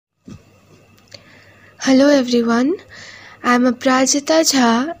Hello everyone, I am Aparajita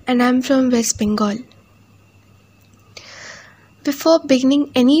Jha and I am from West Bengal. Before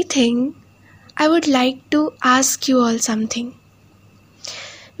beginning anything, I would like to ask you all something.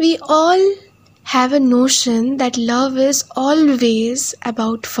 We all have a notion that love is always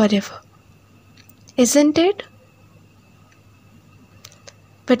about forever, isn't it?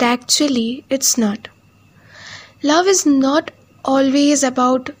 But actually, it's not. Love is not always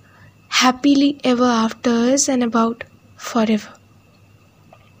about happily ever afters and about forever.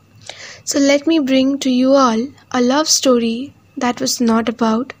 So let me bring to you all a love story that was not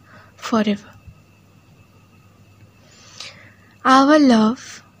about forever. Our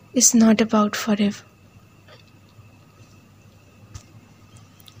love is not about forever.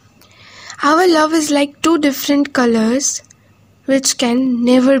 Our love is like two different colors which can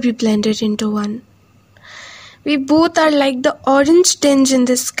never be blended into one. We both are like the orange tinge in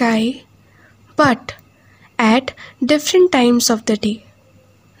the sky, but at different times of the day,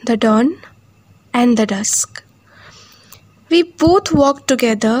 the dawn and the dusk. We both walk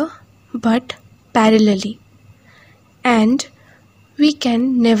together, but parallelly, and we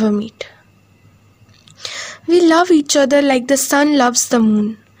can never meet. We love each other like the sun loves the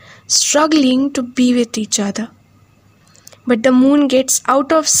moon, struggling to be with each other. But the moon gets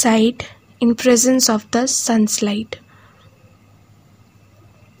out of sight in presence of the sun's light.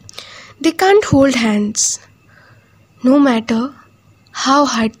 They can't hold hands, no matter how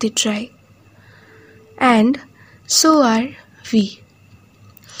hard they try. And so are we.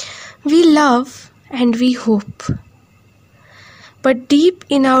 We love and we hope. But deep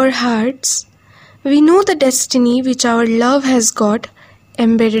in our hearts, we know the destiny which our love has got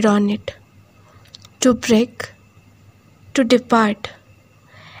embedded on it. To break, to depart,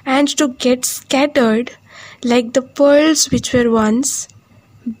 and to get scattered like the pearls which were once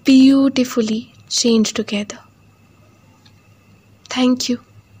beautifully chained together. Thank you.